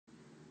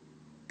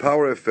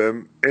Power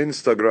FM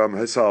Instagram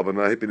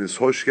hesabına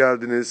hepiniz hoş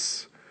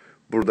geldiniz.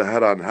 Burada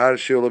her an her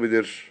şey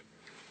olabilir.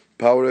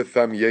 Power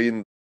FM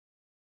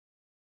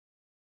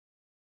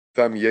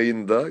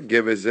yayında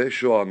Geveze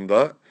şu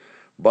anda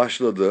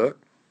başladı.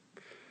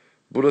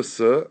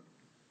 Burası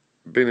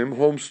benim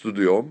home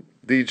stüdyom.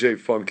 DJ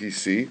Funky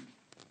C.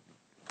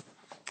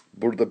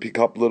 Burada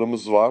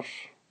pick-up'larımız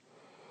var.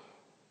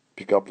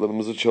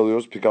 Pick-up'larımızı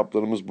çalıyoruz.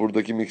 Pick-up'larımız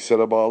buradaki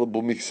miksere bağlı.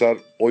 Bu mikser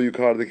o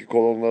yukarıdaki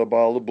kolonlara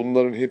bağlı.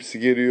 Bunların hepsi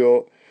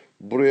geliyor.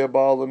 Buraya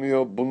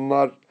bağlanıyor.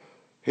 Bunlar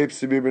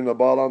hepsi birbirine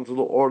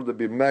bağlantılı. Orada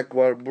bir Mac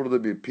var.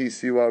 Burada bir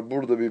PC var.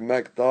 Burada bir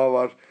Mac daha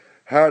var.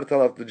 Her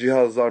tarafta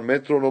cihazlar.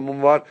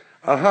 Metronomum var.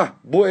 Aha,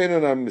 bu en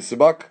önemlisi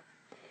bak.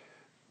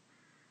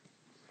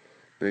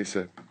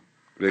 Neyse.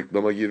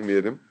 Reklama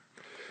girmeyelim.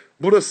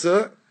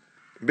 Burası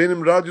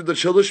benim radyoda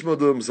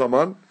çalışmadığım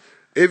zaman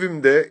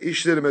evimde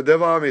işlerime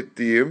devam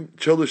ettiğim,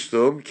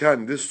 çalıştığım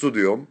kendi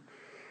stüdyom.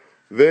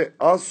 Ve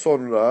az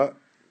sonra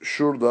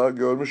şurada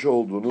görmüş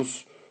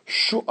olduğunuz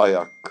şu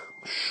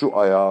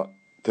ayağa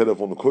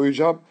telefonu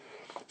koyacağım.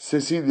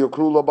 Cecilia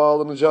Krull'a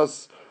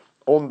bağlanacağız.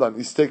 Ondan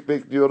istek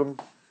bekliyorum.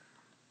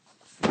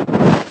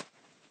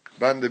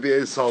 Ben de bir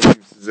el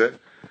sallayayım size.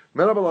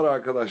 Merhabalar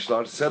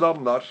arkadaşlar,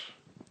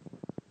 selamlar.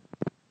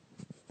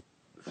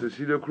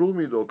 Cecilia Krull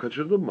muydu o?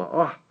 Kaçırdın mı?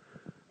 Ah!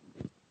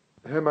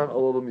 Hemen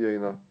alalım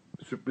yayına.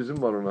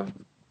 Sürprizim var ona.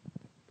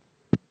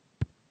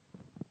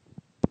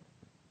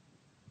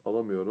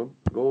 Alamıyorum.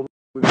 Go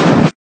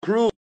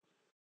Krull.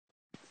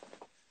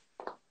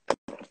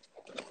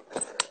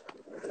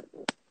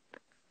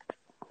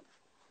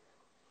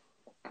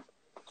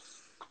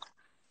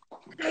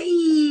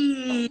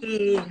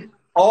 Hey!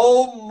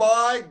 Oh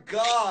my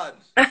God!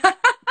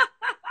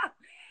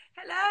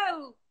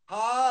 Hello!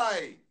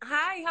 Hi!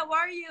 Hi, how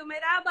are you?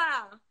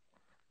 Merhaba!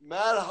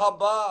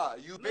 Merhaba!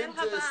 You've been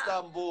to Merhaba.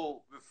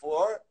 Istanbul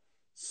before,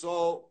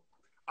 so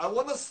I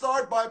want to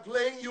start by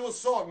playing you a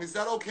song. Is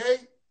that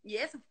okay?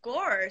 Yes, of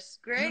course.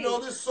 Great. You know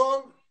this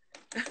song?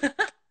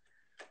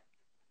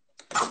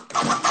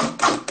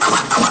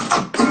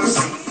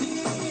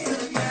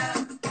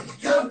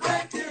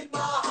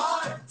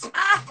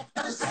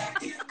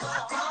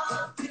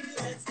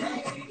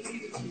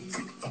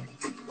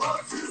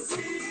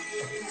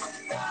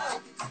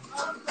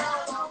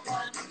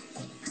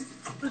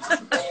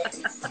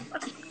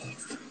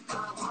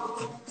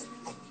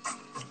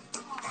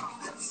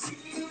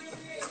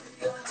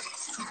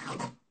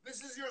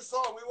 This is your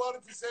song. We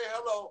wanted to say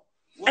hello.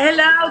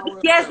 Hello.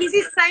 Yes, this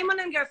is Simon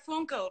and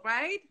Garfunkel,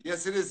 right?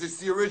 Yes, it is. It's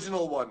the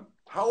original one.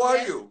 How are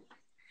Yes. you?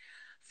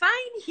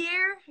 Fine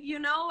here, you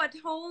know, at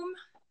home.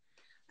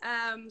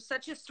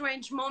 Such a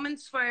strange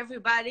moments for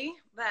everybody,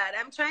 but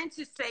I'm trying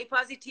to stay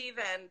positive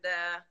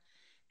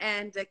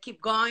and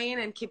keep going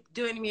and keep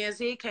doing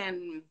music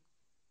and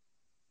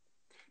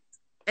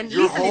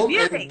You're listen to home,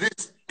 music.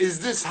 and is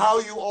this how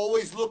you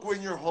always look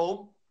when you're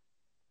home?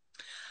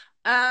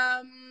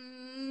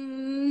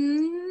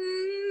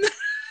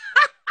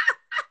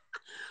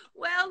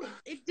 Well,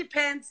 it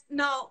depends.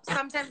 No,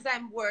 sometimes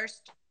I'm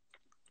worse.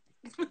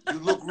 You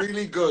look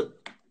really good.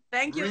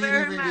 Thank you Really,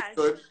 very really much.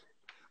 good.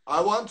 I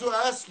want to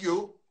ask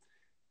you,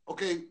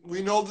 okay,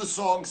 we know the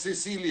song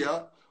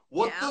Cecilia.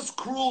 What Yeah. does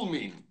cruel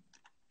mean?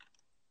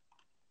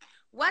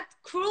 What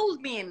cruel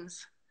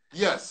means?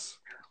 Yes.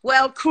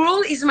 Well,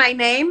 cruel is my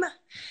name.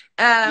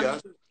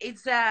 Yes.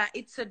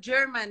 It's a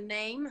German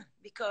name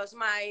because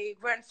my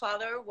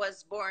grandfather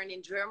was born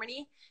in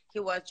Germany. He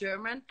was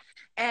German,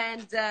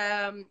 and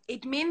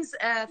it means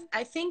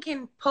I think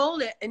in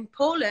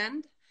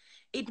Poland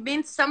it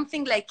means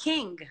something like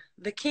king,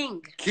 the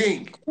king.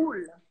 King.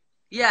 Cool.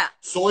 Yeah.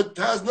 So it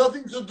has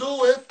nothing to do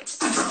with.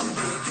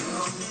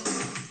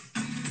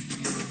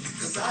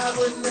 'Cause I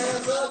would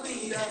never be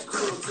that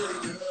cruel to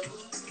you.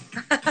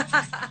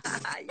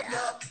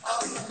 Yeah.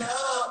 No,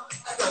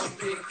 don't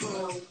be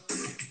cruel.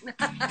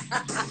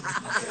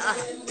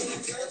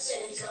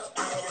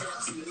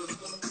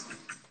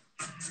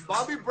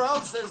 Bobby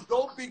Brown says,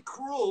 "Don't be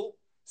cruel."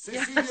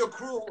 Cecilia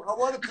Krull. I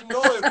wanted to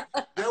know if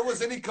there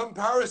was any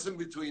comparison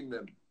between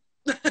them.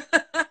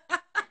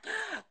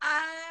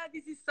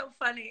 This is so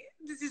funny.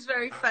 This is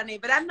very funny,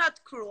 but I'm not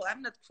cruel.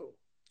 I'm not cruel.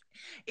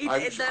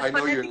 I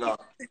know you're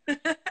not.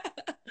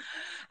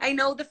 I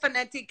know the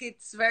phonetic,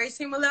 it's very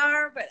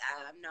similar, but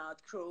I'm not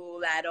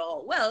cruel at all.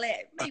 Well,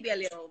 maybe a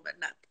little, but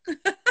not.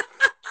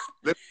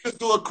 Let's just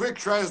do a quick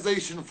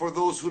translation for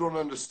those who don't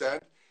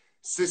understand.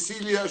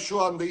 Cecilia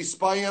şu anda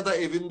İspanya'da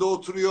evinde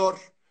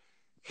oturuyor.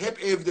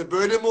 Hep evde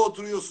böyle mi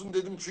oturuyorsun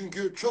dedim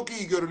çünkü çok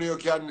iyi görünüyor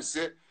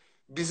kendisi.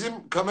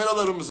 Bizim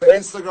kameralarımızla,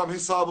 Instagram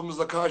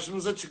hesabımızla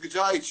karşımıza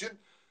çıkacağı için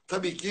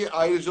tabii ki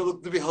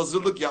ayrıcalıklı bir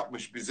hazırlık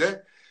yapmış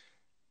bize.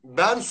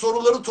 Ben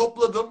soruları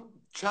topladım.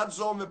 Chat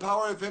Zone ve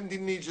Power FM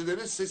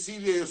dinleyicileri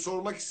Cecilia'ya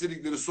sormak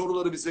istedikleri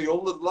soruları bize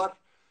yolladılar.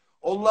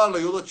 Onlarla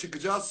yola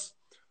çıkacağız.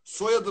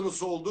 Soyadını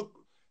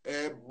sorduk.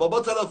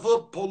 Baba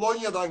tarafı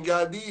Polonya'dan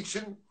geldiği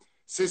için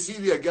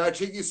Cecilia,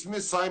 gerçek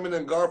ismi Simon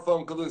and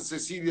Garfunkel'ın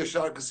Cecilia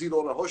şarkısıyla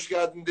ona hoş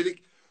geldin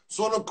dedik.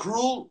 Sonra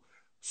Krull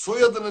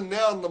Soyadının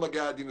ne anlama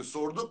geldiğini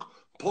sorduk.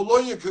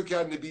 Polonya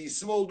kökenli bir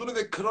isim olduğunu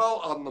ve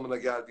kral anlamına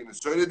geldiğini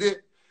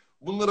söyledi.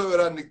 Bunları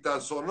öğrendikten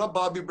sonra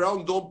Bobby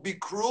Brown, Don't Be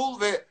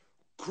Cruel ve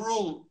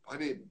Cruel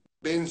hani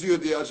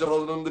benziyor diye acaba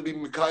aralarında bir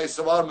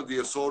mukayese var mı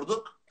diye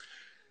sorduk.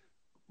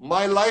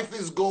 My Life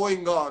is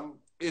Going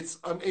On. It's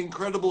an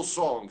incredible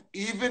song.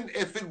 Even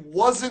if it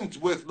wasn't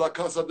with La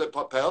Casa de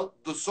Papel,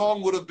 the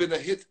song would have been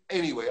a hit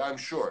anyway, I'm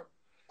sure.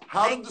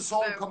 How did the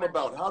song come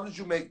about? How did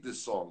you make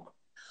this song?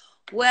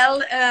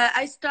 Well,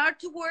 I started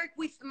to work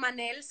with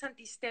Manel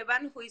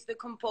Santisteban, who is the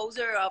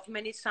composer of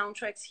many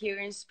soundtracks here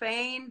in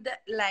Spain,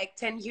 like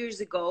 10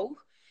 years ago.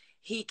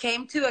 He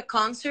came to a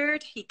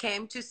concert. He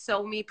came to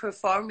saw me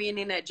performing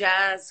in a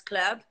jazz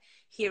club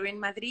here in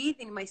Madrid,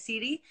 in my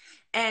city,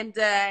 and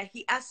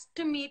he asked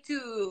me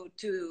to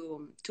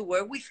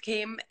work with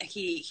him.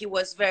 He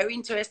was very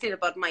interested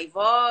about my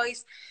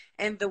voice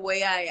and the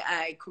way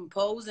I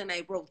compose and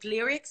I wrote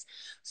lyrics.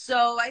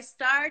 So I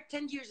started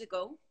 10 years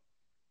ago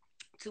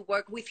to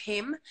work with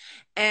him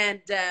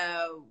and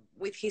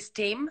with his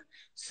team.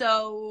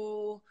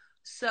 So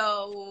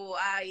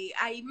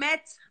I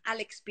met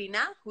Alex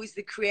Pina, who is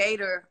the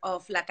creator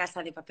of La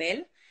Casa de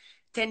Papel,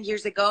 10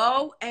 years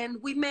ago, and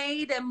we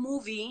made a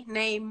movie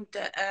named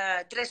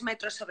Tres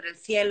Metros sobre el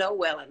Cielo,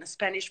 well, a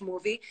Spanish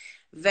movie,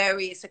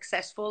 very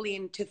successful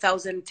in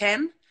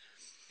 2010.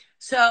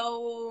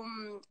 So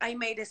I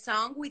made a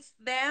song with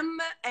them,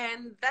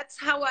 and that's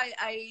how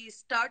I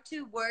start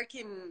to work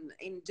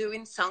in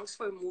doing songs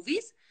for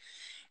movies.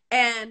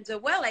 And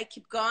well, I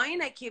keep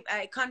going.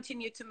 I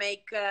continue to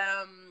make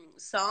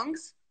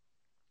songs,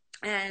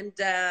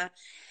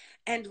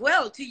 and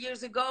well, 2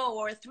 years ago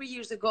or 3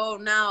 years ago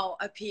now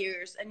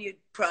appears a new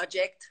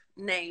project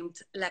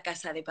named La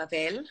Casa de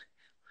Papel.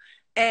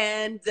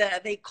 And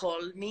they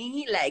called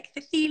me like,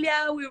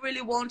 Cecilia, we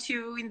really want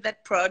you in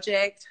that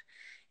project.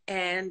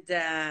 And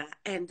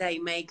I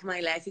make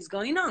My Life is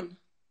Going On.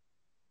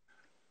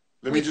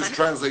 Let me just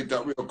translate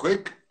that real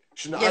quick.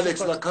 Şimdi Yes,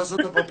 Alex La Casa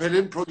de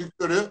Papel'in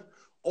prodüktörü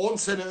 10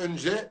 sene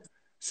önce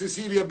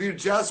Cecilia bir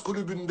caz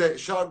kulübünde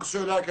şarkı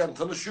söylerken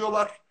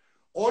tanışıyorlar.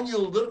 10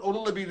 yıldır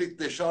onunla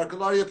birlikte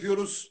şarkılar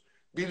yapıyoruz.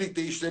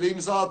 Birlikte işlere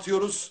imza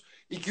atıyoruz.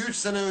 2-3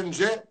 sene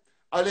önce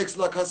Alex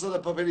La Casa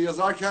de Papel'i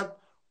yazarken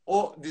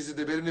o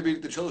dizide benimle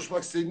birlikte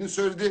çalışmak istediğini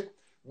söyledi.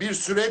 Bir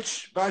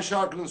süreç, ben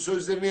şarkının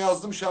sözlerini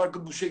yazdım.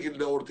 Şarkı bu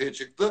şekilde ortaya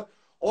çıktı.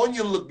 10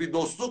 yıllık bir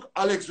dostluk.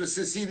 Alex ve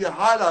Cecilia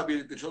hala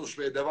birlikte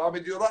çalışmaya devam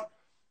ediyorlar.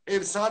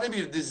 Efsane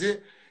bir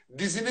dizi.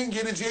 Dizinin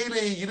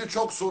geleceğiyle ilgili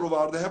çok soru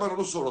vardı. Hemen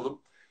onu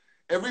soralım.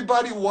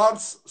 Everybody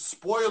wants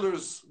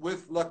spoilers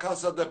with La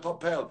Casa de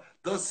Papel.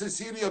 Does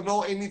Cecilia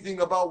know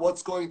anything about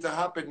what's going to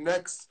happen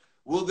next?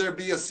 Will there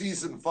be a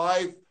season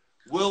 5?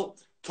 Will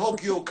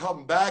Tokyo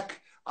come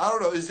back? I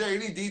don't know. Is there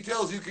any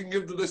details you can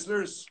give the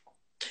listeners?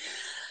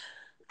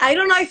 I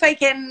don't know if I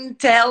can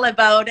tell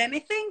about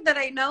anything that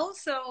I know,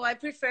 so I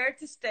prefer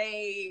to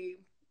stay.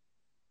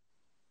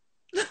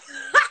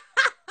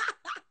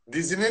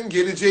 Dizinin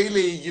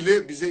geleceğiyle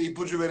ilgili bize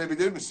ipucu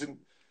verebilir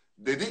misin?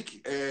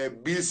 Dedik,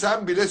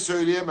 bilsem bile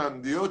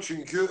söyleyemem diyor.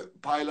 Çünkü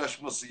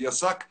paylaşması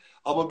yasak.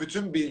 Ama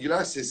bütün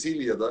bilgiler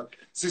Cecilia'da.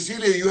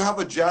 Cecilia, you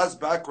have a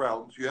jazz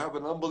background. You have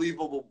an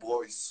unbelievable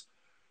voice.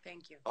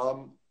 Thank you.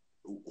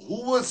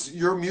 Who was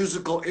your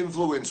musical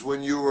influence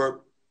when you were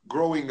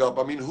growing up?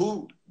 I mean,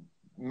 who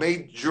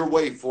made your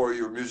way for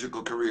your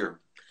musical career?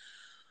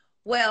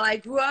 Well, I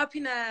grew up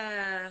in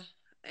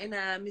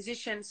a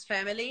musician's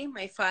family.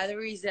 My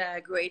father is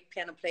a great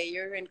piano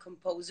player and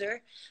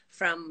composer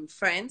from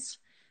France.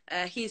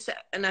 He's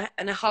and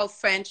a half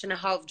French and a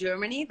half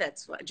Germany.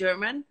 That's why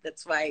German.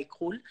 That's why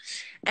Krull.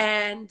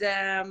 And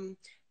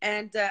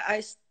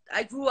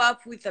I grew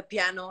up with the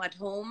piano at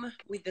home,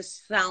 with the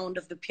sound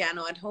of the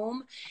piano at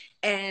home,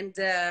 and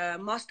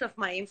most of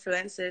my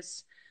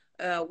influences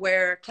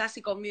were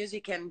classical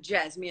music and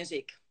jazz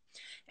music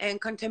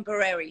and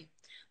contemporary.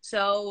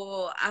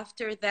 So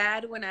after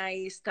that, when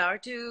I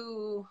start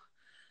to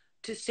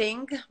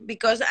sing,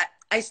 because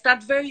I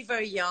start very,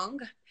 very young,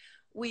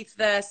 with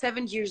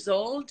 7 years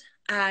old,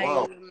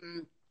 Wow.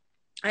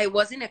 I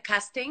was in a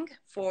casting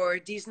for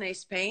Disney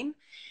Spain,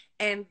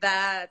 and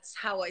that's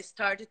how I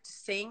started to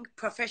sing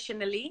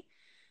professionally,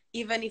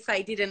 even if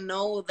I didn't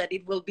know that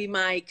it will be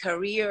my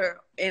career.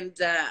 And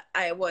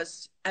I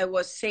was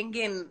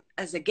singing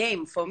as a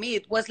game. For me,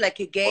 it was like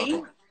a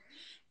game,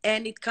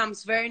 and it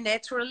comes very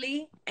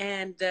naturally.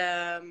 And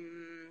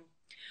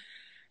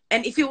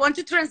if you want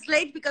to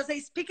translate, because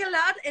I speak a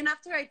lot, and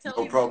after I tell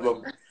No you.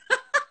 problem.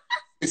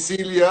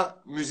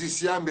 Cecilia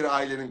müzisyen bir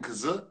ailenin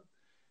kızı.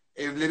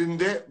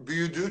 Evlerinde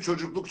büyüdüğü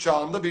çocukluk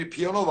çağında bir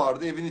piyano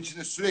vardı. Evin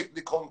içinde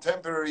sürekli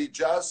contemporary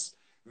jazz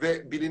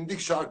ve bilindik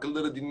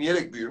şarkıları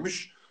dinleyerek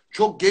büyümüş.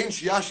 Çok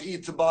genç yaş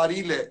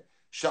itibariyle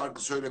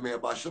şarkı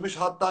söylemeye başlamış.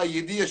 Hatta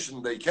 7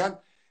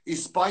 yaşındayken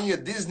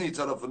İspanya Disney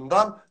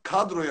tarafından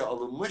kadroya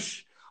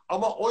alınmış.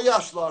 Ama o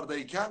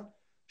yaşlardayken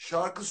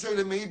şarkı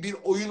söylemeyi bir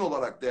oyun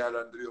olarak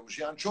değerlendiriyormuş.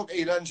 Yani çok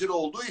eğlenceli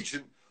olduğu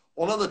için,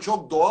 ona da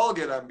çok doğal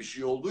gelen bir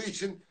şey olduğu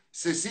için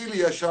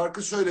Cecilia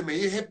şarkı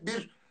söylemeyi hep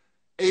bir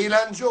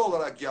eğlence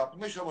olarak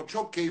yapmış ama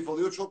çok keyif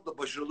alıyor. Çok da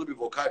başarılı bir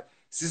vokal.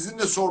 Sizin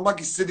de sormak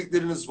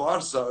istedikleriniz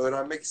varsa,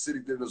 öğrenmek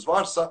istedikleriniz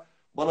varsa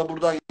bana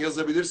buradan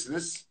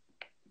yazabilirsiniz.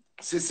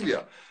 Cecilia,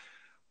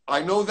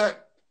 I know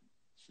that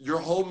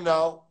you're home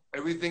now.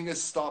 Everything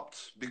is stopped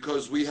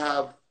because we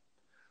have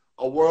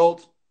a world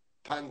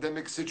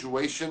pandemic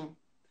situation.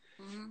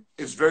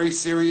 It's very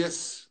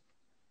serious.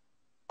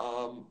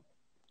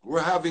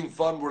 We're having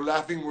fun, we're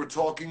laughing, we're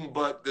talking,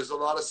 but there's a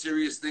lot of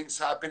serious things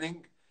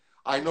happening.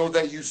 I know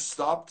that you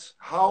stopped.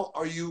 How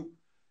are you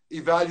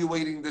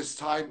evaluating this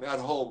time at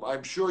home?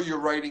 I'm sure you're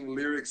writing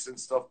lyrics and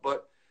stuff,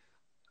 but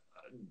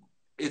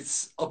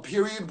it's a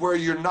period where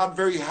you're not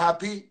very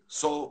happy.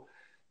 So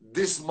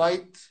this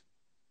might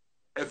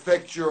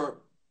affect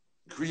your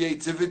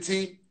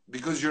creativity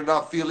because you're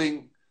not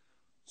feeling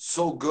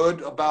so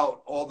good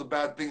about all the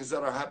bad things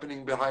that are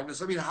happening behind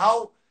us. I mean,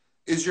 how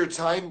is your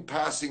time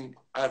passing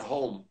at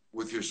home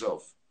with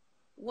yourself?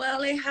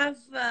 Well, I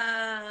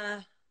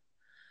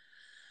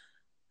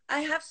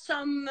have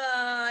some,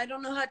 I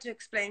don't know how to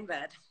explain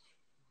that.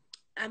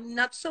 I'm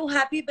not so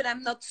happy, but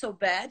I'm not so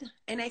bad.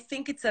 And I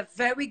think it's a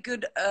very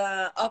good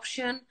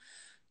option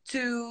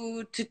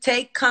to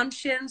take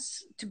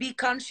conscience, to be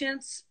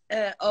conscious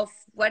of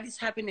what is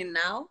happening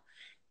now.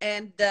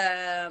 And,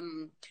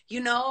 you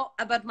know,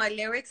 about my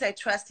lyrics, I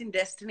trust in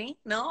destiny.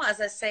 No,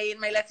 as I say, in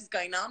my life is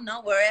going on.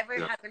 No, wherever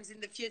it happens in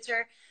the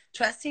future,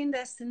 trust in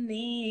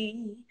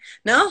destiny.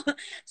 No,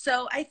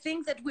 so I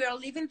think that we are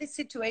living this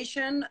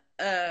situation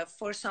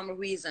for some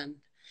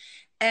reason.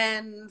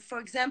 And for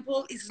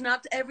example, it's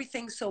not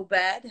everything so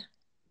bad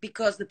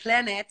because the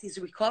planet is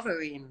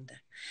recovering.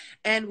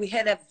 And we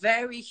had a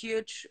very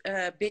huge,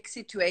 big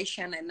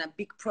situation and a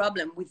big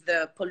problem with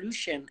the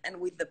pollution and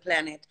with the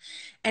planet.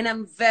 And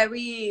I'm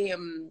very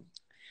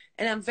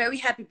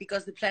happy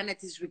because the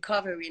planet is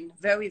recovering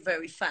very,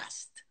 very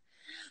fast.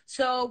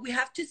 So we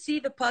have to see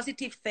the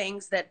positive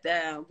things that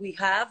we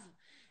have.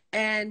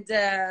 And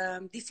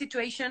this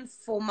situation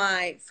for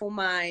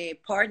my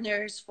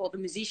partners, for the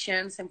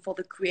musicians and for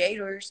the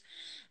creators,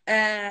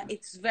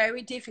 it's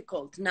very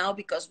difficult now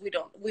because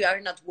we are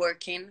not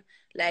working,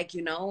 like,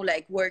 you know,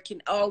 like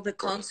working, all the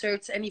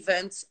concerts and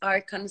events are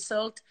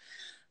canceled.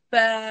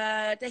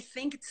 But I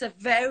think it's a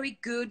very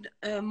good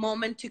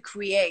moment to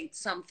create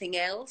something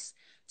else,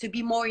 to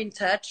be more in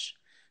touch,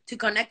 to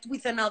connect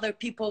with another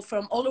people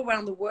from all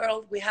around the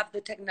world. We have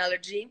the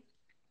technology.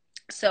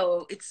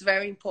 So it's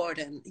very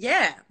important.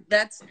 Yeah,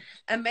 that's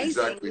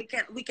amazing. Exactly.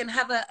 We can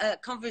have a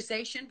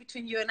conversation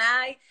between you and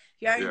I.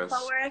 You are in Yes.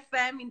 Power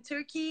FM in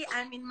Turkey.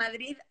 I'm in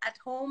Madrid at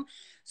home.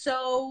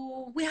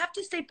 So we have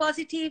to stay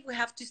positive. We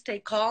have to stay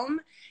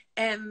calm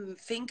and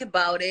think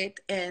about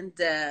it. And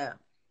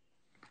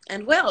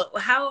well,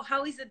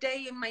 how is the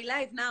day in my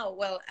life now?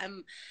 Well,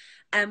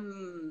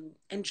 I'm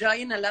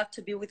enjoying a lot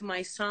to be with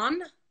my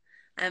son.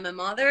 I'm a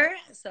mother,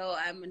 so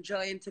I'm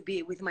enjoying to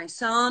be with my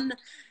son.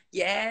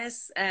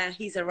 Yes,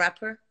 he's a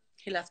rapper.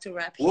 He loves to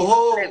rap. He's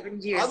Whoa,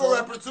 11 years I'm a old.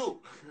 rapper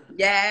too.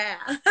 Yeah.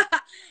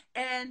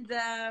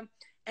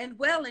 and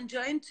well,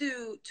 enjoying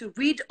to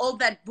read all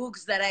that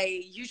books that I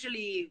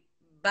usually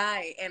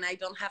buy and I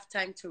don't have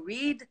time to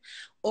read,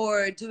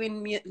 or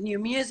doing new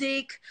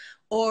music,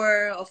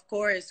 or of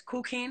course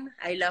cooking.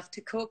 I love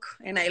to cook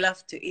and I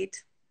love to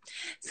eat.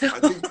 So I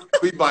think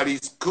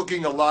everybody's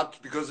cooking a lot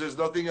because there's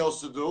nothing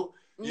else to do.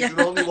 You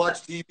can only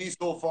watch TV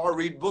so far,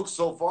 read books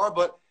so far,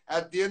 but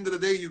at the end of the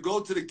day, you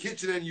go to the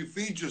kitchen and you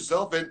feed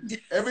yourself, and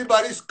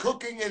everybody's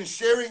cooking and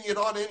sharing it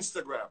on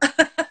Instagram.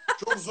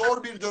 Çok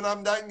zor bir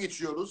dönemden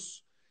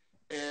geçiyoruz.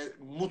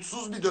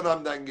 Mutsuz bir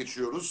dönemden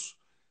geçiyoruz.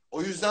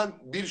 O yüzden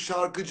bir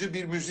şarkıcı,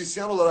 bir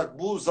müzisyen olarak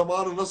bu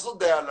zamanı nasıl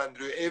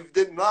değerlendiriyor?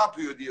 Evde ne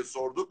yapıyor diye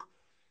sorduk.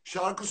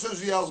 Şarkı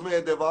sözü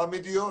yazmaya devam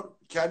ediyor.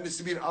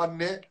 Kendisi bir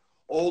anne.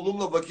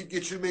 Oğlumla vakit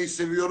geçirmeyi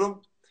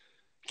seviyorum.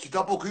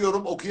 Kitap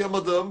okuyorum,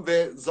 okuyamadığım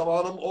ve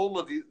zamanım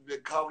olmadığı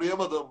ve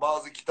kavrayamadığım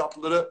bazı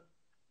kitapları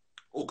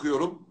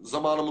okuyorum.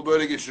 Zamanımı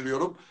böyle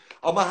geçiriyorum.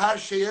 Ama her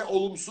şeye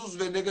olumsuz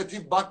ve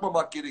negatif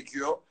bakmamak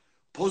gerekiyor.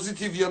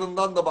 Pozitif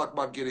yanından da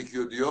bakmak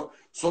gerekiyor diyor.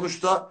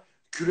 Sonuçta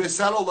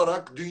küresel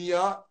olarak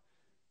dünya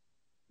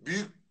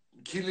büyük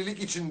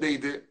kirlilik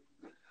içindeydi.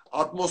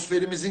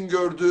 Atmosferimizin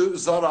gördüğü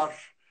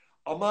zarar.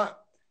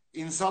 Ama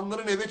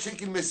insanların eve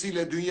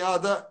çekilmesiyle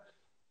dünyada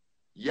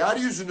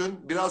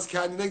yeryüzünün biraz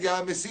kendine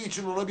gelmesi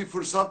için ona bir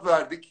fırsat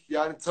verdik.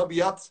 Yani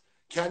tabiat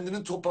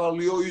kendini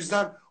toparlıyor. O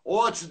yüzden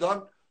o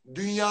açıdan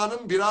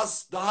dünyanın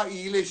biraz daha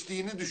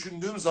iyileştiğini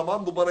düşündüğüm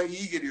zaman bu bana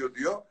iyi geliyor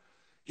diyor.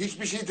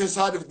 Hiçbir şey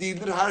tesadüf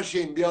değildir. Her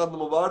şeyin bir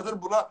anlamı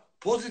vardır. Buna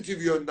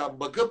pozitif yönden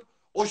bakıp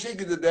o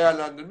şekilde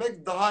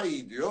değerlendirmek daha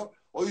iyi diyor.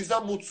 O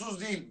yüzden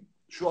mutsuz değil.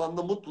 Şu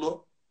anda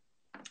mutlu.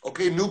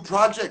 Okay, new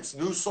projects,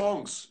 new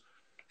songs.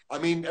 I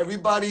mean,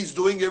 everybody's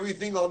doing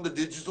everything on the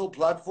digital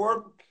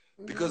platform.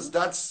 Because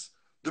that's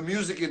the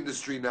music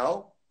industry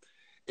now.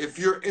 If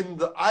you're in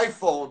the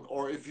iPhone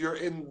or if you're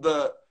in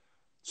the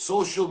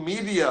social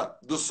media,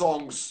 the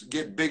songs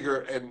get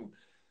bigger and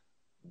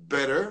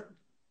better.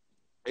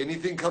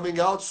 Anything coming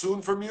out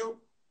soon from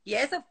you?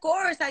 Yes, of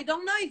course. I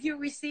don't know if you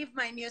received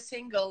my new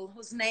single,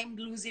 whose name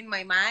Losing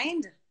My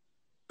Mind.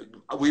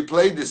 We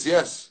played this,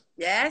 yes.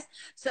 Yes.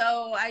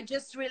 So I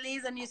just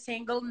released a new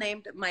single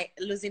named My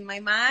Losing My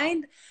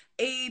Mind.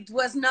 It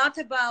was not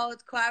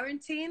about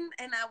quarantine,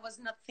 and I was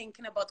not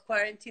thinking about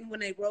quarantine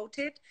when I wrote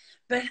it,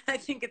 but I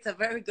think it's a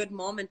very good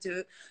moment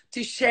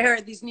to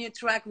share this new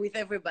track with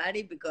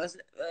everybody because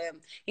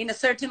in a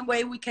certain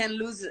way we can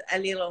lose a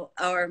little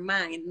our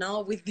mind,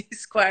 no, with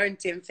this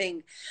quarantine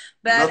thing.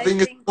 But I Nothing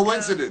is think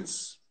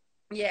coincidence.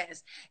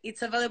 yes,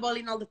 it's available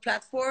in all the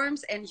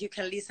platforms, and you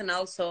can listen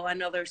also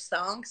on other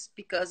songs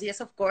because, yes,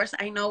 of course,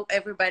 I know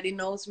everybody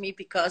knows me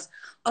because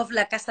of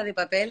La Casa de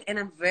Papel, and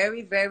I'm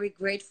very, very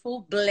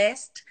grateful,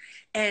 blessed,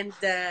 and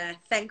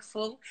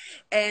thankful.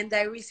 And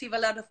I receive a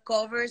lot of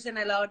covers and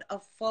a lot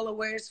of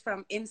followers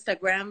from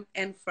Instagram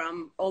and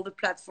from all the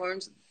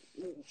platforms.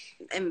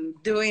 I'm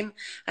doing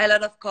a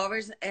lot of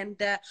covers,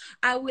 and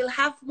I will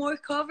have more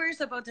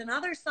covers about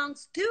another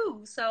songs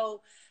too.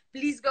 So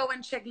please go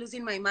and check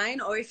Losing My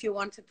Mind, or if you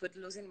want to put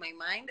Losing My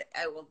Mind,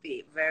 I will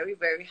be very,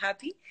 very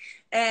happy.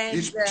 And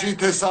Hiçbir şey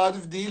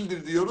tesadüf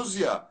değildir diyoruz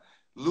ya.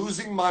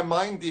 Losing My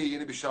Mind diye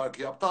yeni bir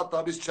şarkı yaptı.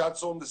 Hatta biz Chat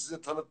Zone'da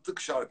size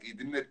tanıttık şarkıyı,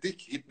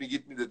 dinlettik. Hit mi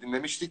git mi de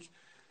dinlemiştik.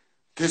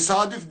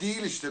 Tesadüf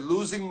değil işte.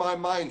 Losing My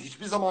Mind.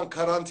 Hiçbir zaman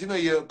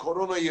karantinayı,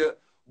 koronayı,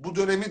 bu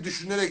dönemi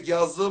düşünerek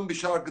yazdığım bir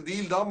şarkı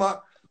değildi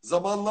ama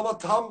zamanlama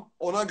tam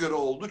ona göre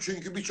oldu.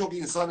 Çünkü birçok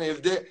insan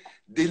evde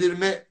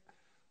delirme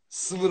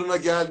sınırına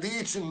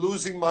geldiği için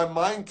Losing My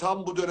Mind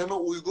tam bu döneme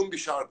uygun bir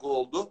şarkı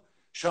oldu.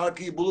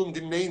 Şarkıyı bulun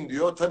dinleyin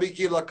diyor. Tabii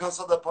ki La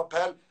Casa de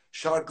Papel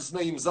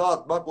şarkısına imza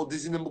atmak, o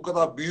dizinin bu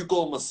kadar büyük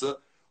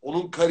olması,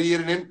 onun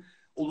kariyerinin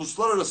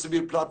uluslararası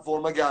bir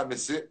platforma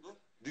gelmesi.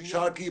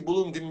 Şarkıyı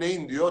bulun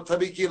dinleyin diyor.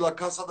 Tabii ki La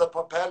Casa de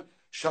Papel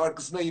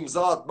şarkısına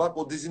imza atmak,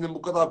 o dizinin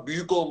bu kadar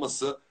büyük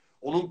olması,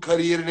 onun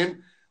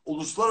kariyerinin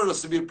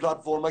uluslararası bir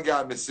platforma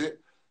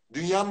gelmesi.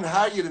 Dünyanın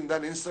her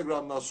yerinden,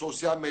 Instagram'dan,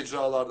 sosyal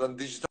mecralardan,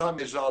 dijital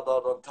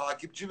mecralardan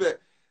takipçi ve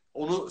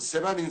onu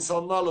seven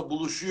insanlarla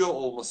buluşuyor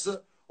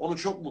olması onu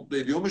çok mutlu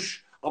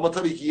ediyormuş. Ama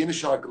tabii ki yeni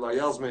şarkılar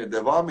yazmaya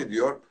devam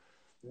ediyor.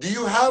 Do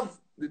you have,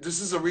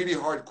 this is a really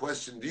hard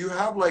question, do you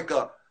have like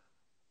a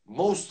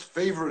most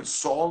favorite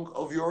song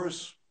of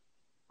yours?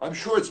 I'm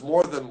sure it's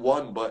more than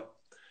one, but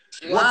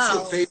what's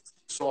your wow. favorite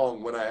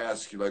song when I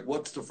ask you? Like,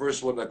 what's the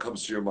first one that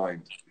comes to your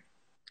mind?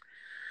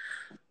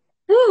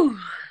 Whew.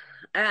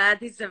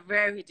 This is a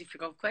very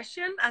difficult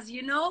question, as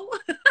you know,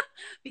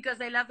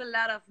 because I love a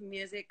lot of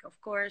music, of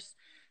course.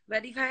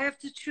 But if I have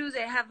to choose,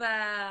 I have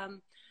a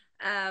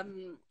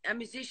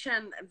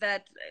musician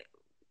that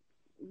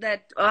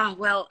oh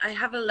well, I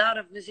have a lot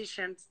of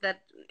musicians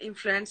that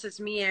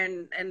influences me,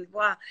 and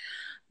wow.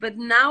 But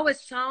now a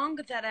song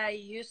that I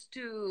used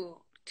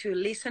to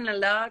listen a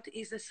lot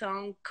is a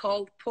song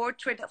called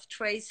Portrait of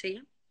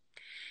Tracy.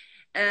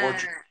 And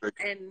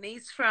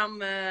it's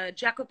from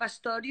Jaco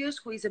Pastorius,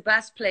 who is a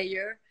bass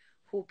player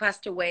who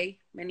passed away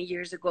many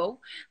years ago.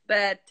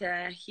 But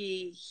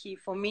he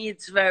for me,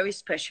 it's very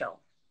special.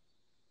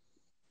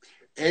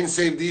 En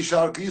sevdiği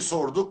şarkıyı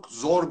sorduk.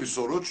 Zor bir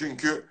soru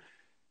çünkü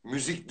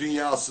müzik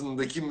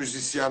dünyasındaki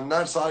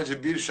müzisyenler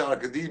sadece bir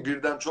şarkı değil,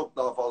 birden çok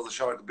daha fazla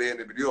şarkı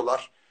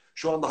beğenebiliyorlar.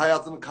 Şu anda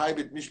hayatını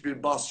kaybetmiş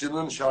bir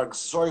basçının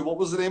şarkısı. Sorry, what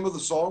was the name of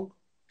the song?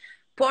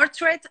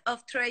 Portrait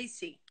of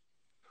Tracy.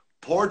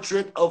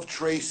 Portrait of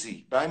Tracy.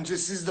 Bence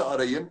siz de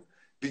arayın.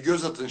 Bir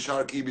göz atın,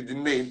 şarkıyı bir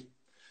dinleyin.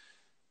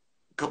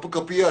 Kapı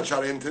kapıyı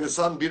açar.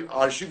 Enteresan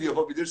bir arşiv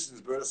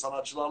yapabilirsiniz. Böyle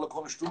sanatçılarla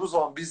konuştuğumuz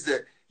zaman biz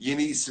de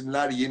yeni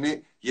isimler,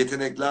 yeni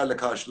yeteneklerle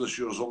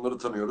karşılaşıyoruz. Onları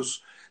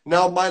tanıyoruz.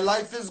 Now, My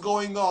Life Is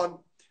Going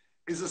On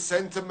is a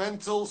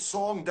sentimental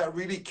song that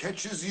really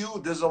catches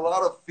you. There's a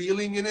lot of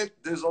feeling in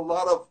it. There's a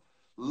lot of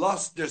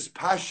lust. There's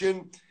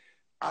passion.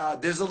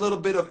 There's a little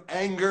bit of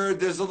anger.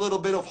 There's a little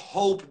bit of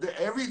hope.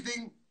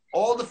 Everything,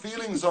 all the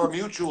feelings are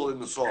mutual in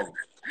the song.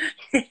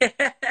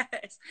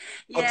 Yes.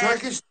 A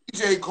Turkish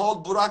DJ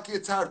called Burak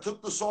Yeter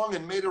took the song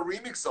and made a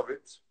remix of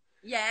it.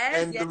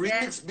 Yes. And the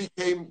remix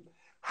became,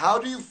 how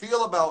do you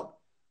feel about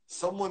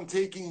someone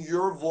taking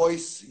your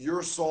voice,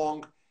 your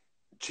song,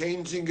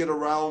 changing it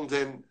around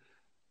and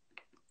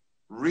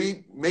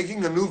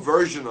making a new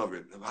version of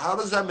it? How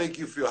does that make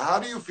you feel? How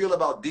do you feel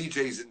about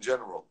DJs in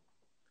general?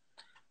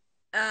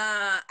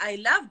 I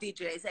love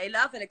DJs. I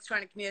love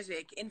electronic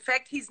music. In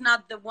fact, he's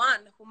not the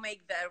one who made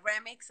the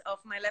remix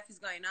of My Life Is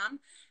Going On.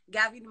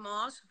 Gavin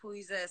Moss, who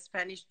is a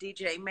Spanish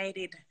DJ, made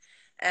it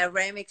a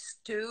remix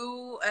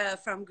too.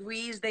 From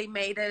Greece, they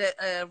made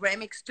a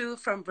remix too.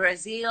 From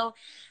Brazil,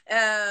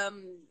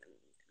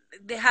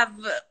 they have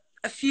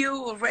a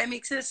few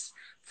remixes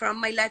from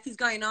My Life Is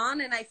Going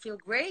On, and I feel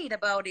great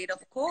about it,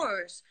 of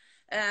course,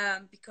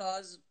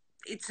 because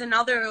it's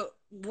another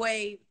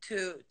way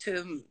to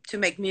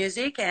make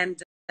music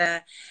and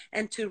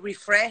to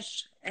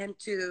refresh and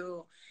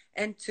to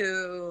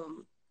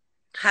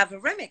have a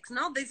remix.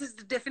 No, this is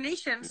the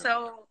definition.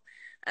 So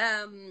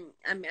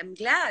I'm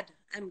glad,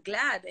 and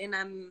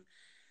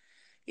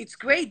it's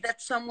great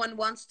that someone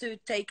wants to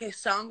take a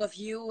song of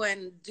you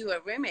and do a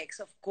remix,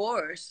 of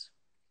course.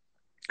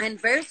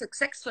 and very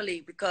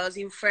successfully, because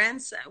in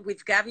France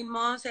with Gavin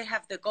Moss, I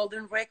have the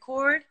golden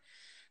record.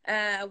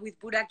 With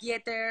Burak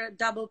Yeter,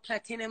 double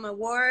platinum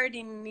award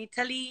in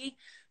Italy.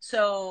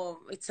 So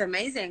it's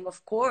amazing,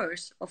 of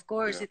course. Of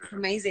course, yeah. It's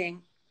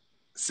amazing.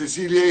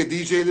 Cecilia'ya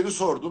DJ'leri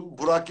sordum.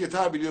 Burak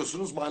Yeter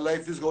biliyorsunuz My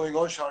Life Is Going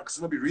On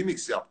şarkısına bir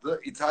remix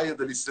yaptı.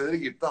 İtalya'da listelere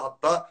gitti.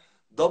 Hatta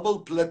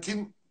double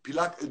platin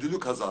plak ödülü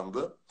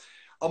kazandı.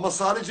 Ama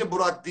sadece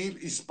Burak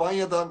değil,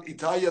 İspanya'dan,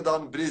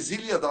 İtalya'dan,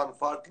 Brezilya'dan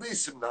farklı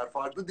isimler,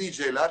 farklı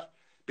DJ'ler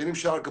benim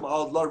şarkımı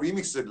aldılar,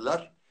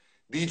 remixlediler.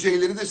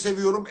 DJ'leri de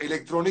seviyorum,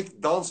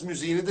 elektronik dans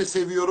müziğini de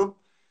seviyorum.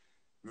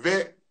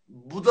 Ve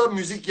bu da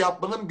müzik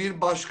yapmanın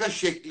bir başka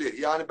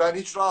şekli. Yani ben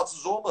hiç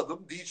rahatsız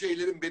olmadım.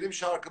 DJ'lerin benim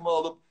şarkımı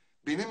alıp,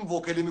 benim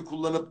vokalimi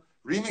kullanıp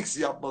remix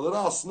yapmaları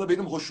aslında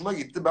benim hoşuma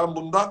gitti. Ben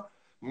bundan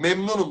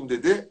memnunum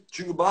dedi.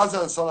 Çünkü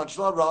bazen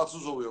sanatçılar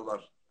rahatsız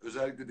oluyorlar.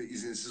 Özellikle de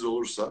izinsiz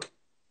olursa.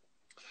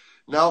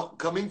 Now,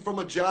 coming from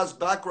a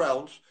jazz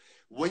background,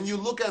 when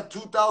you look at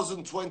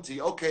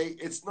 2020, okay,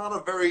 it's not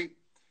a very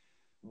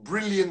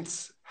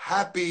brilliant,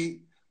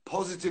 happy,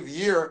 positive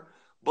year,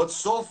 but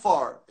so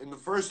far, in the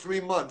first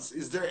 3 months,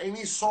 is there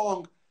any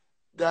song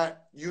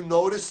that you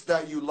noticed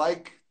that you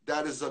like,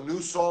 that is a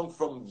new song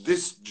from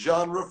this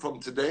genre, from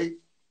today?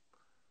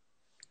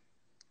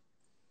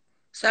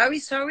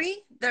 Sorry?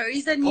 There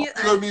is a new...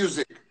 Popular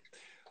music,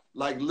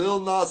 like Lil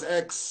Nas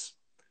X,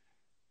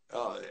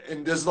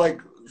 and there's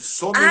like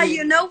so many...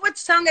 you know what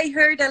song I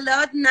heard a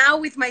lot now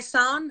with my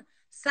son?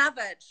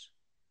 Savage.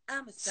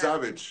 I'm a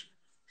savage.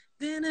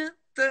 I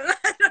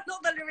don't know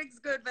the lyrics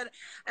good, but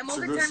I'm all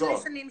the time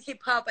listening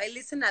hip-hop. I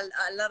listen a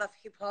lot of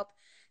hip-hop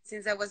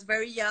since I was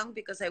very young,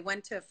 because I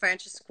went to a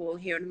French school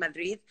here in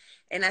Madrid.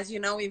 And as you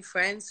know, in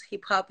France,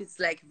 hip-hop is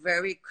like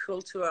very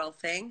cultural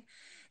thing.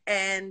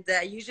 And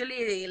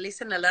usually I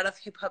listen a lot of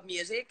hip-hop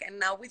music. And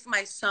now with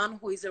my son,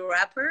 who is a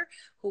rapper,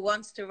 who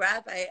wants to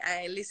rap,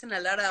 I listen a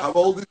lot of... How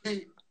old is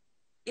he?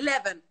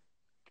 11.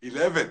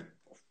 11?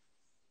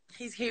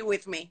 He's here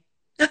with me.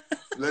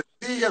 Let's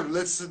see him.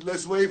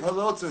 Let's wave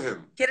hello to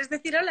him. ¿Quieres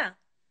decir hola?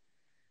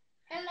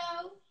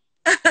 Hello.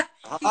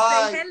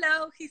 Hi.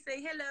 He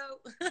say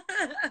hello.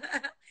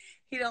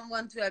 He don't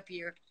want to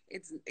appear.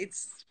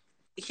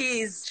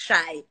 He is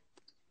shy.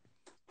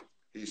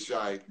 He's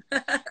shy.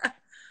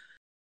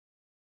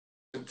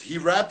 He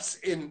raps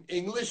in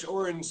English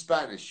or in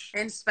Spanish?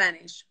 In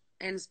Spanish.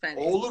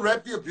 Oğlu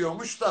rap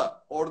yapıyormuş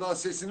da oradan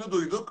sesini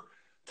duyduk.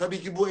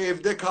 Tabii ki bu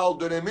evde kal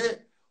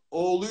dönemi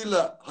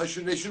oğluyla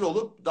haşır neşir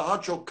olup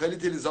daha çok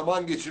kaliteli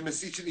zaman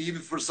geçirmesi için iyi bir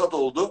fırsat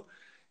oldu.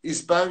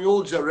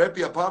 İspanyolca rap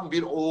yapan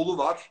bir oğlu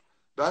var.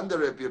 Ben de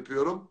rap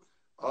yapıyorum.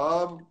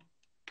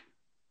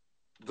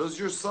 Does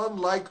your son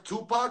like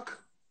Tupac?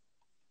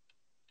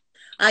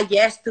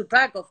 Yes,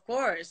 Tupac, of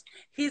course.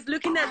 He's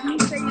looking at me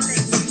saying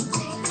like...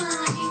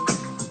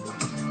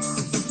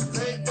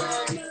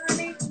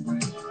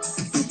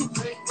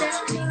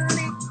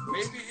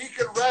 Maybe he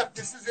can rap.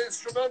 This is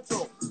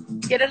instrumental.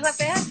 ¿Quieres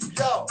rapear?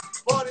 Yo,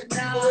 party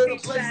people in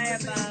the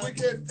place. We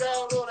get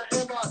down on the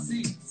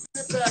MIC.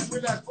 Sit back,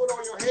 relax, put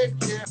on your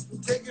headgear.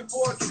 Take it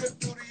for a trip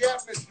through the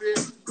atmosphere.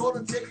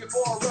 Gonna take it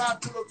for a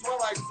ride through the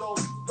twilight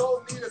zone.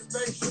 Don't need a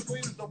spaceship, we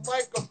use the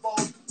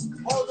microphone.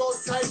 Hold on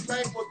tight,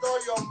 bang with all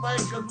your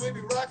mic, cause we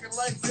be rocking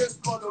like this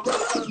for the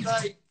rest of the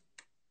night.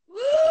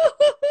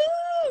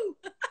 Woo-hoo-hoo!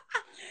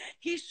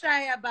 He's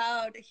shy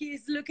about.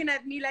 He's looking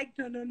at me like,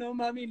 no,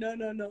 mommy, no.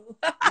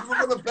 We were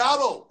gonna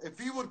battle. If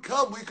he would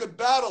come, we could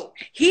battle.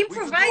 He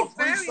improvised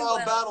very well.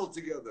 Freestyle battle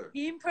together.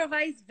 He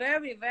improvised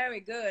very,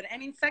 very good.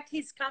 And in fact,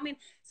 he's coming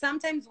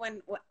sometimes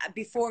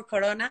before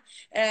Corona,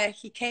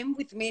 he came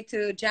with me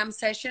to jam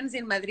sessions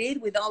in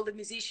Madrid with all the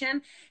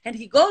musicians, and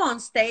he go on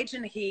stage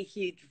and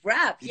he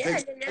rap. Yeah.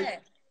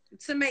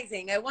 It's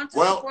amazing. I want to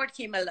support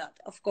him a lot,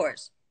 of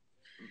course.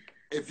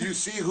 If you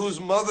see whose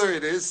mother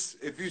it is,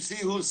 if you see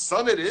whose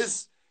son it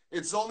is,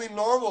 it's only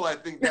normal, I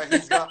think, that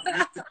he's got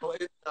musical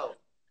intel.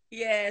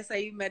 Yes,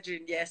 I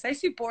imagine. Yes, I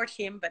support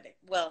him, but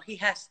well, he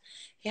has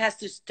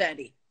to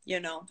study, you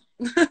know.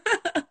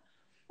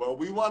 Well,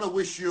 we want to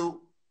wish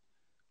you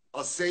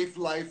a safe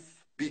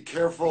life. Be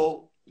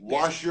careful.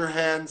 Wash your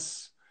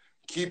hands.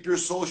 Keep your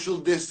social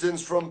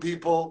distance from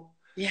people.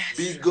 Yes.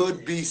 Be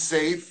good. Be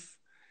safe.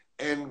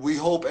 And we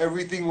hope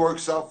everything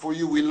works out for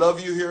you. We love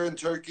you here in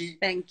Turkey.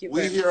 Thank you.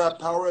 We here at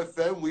Power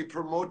FM, we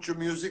promote your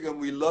music and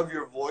we love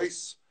your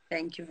voice.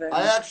 Thank you very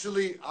much.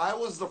 I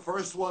was the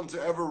first one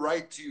to ever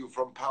write to you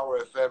from Power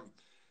FM.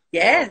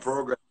 Yes.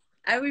 Program.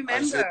 I remember.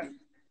 I said,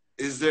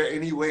 is there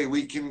any way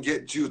we can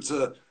get you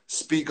to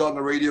speak on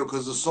the radio?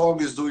 Because the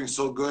song is doing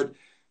so good.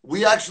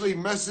 We actually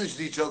messaged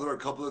each other a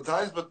couple of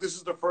times, but this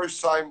is the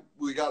first time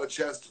we got a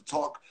chance to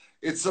talk.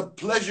 It's a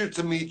pleasure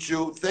to meet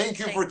you. Thank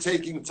you for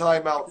taking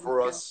time out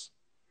for us.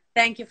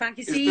 Thank you,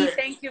 Funky C.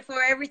 Thank you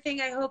for everything.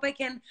 I hope I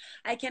can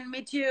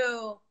meet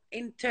you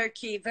in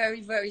Turkey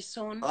very, very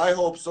soon. I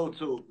hope so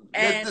too.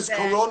 Let this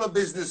Corona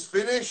business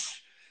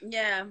finish.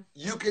 Yeah.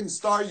 You can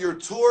start your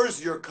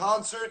tours, your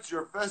concerts,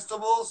 your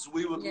festivals.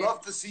 We would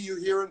love to see you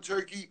here in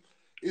Turkey.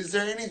 Is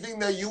there anything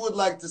that you would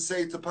like to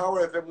say to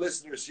Power FM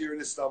listeners here in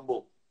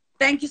Istanbul?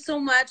 Thank you so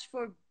much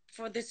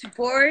for the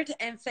support,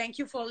 and thank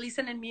you for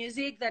listening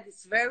music. That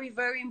is very,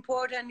 very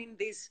important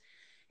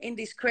in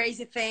this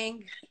crazy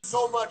thing.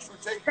 So much for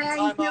taking Thank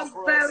time you out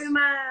for very us.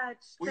 much.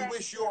 We Thank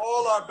wish you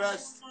all our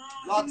best.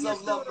 Lots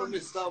of love soon. from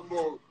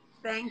Istanbul.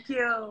 Thank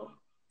you.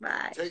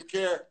 Bye. Take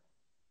care.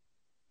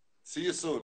 See you soon.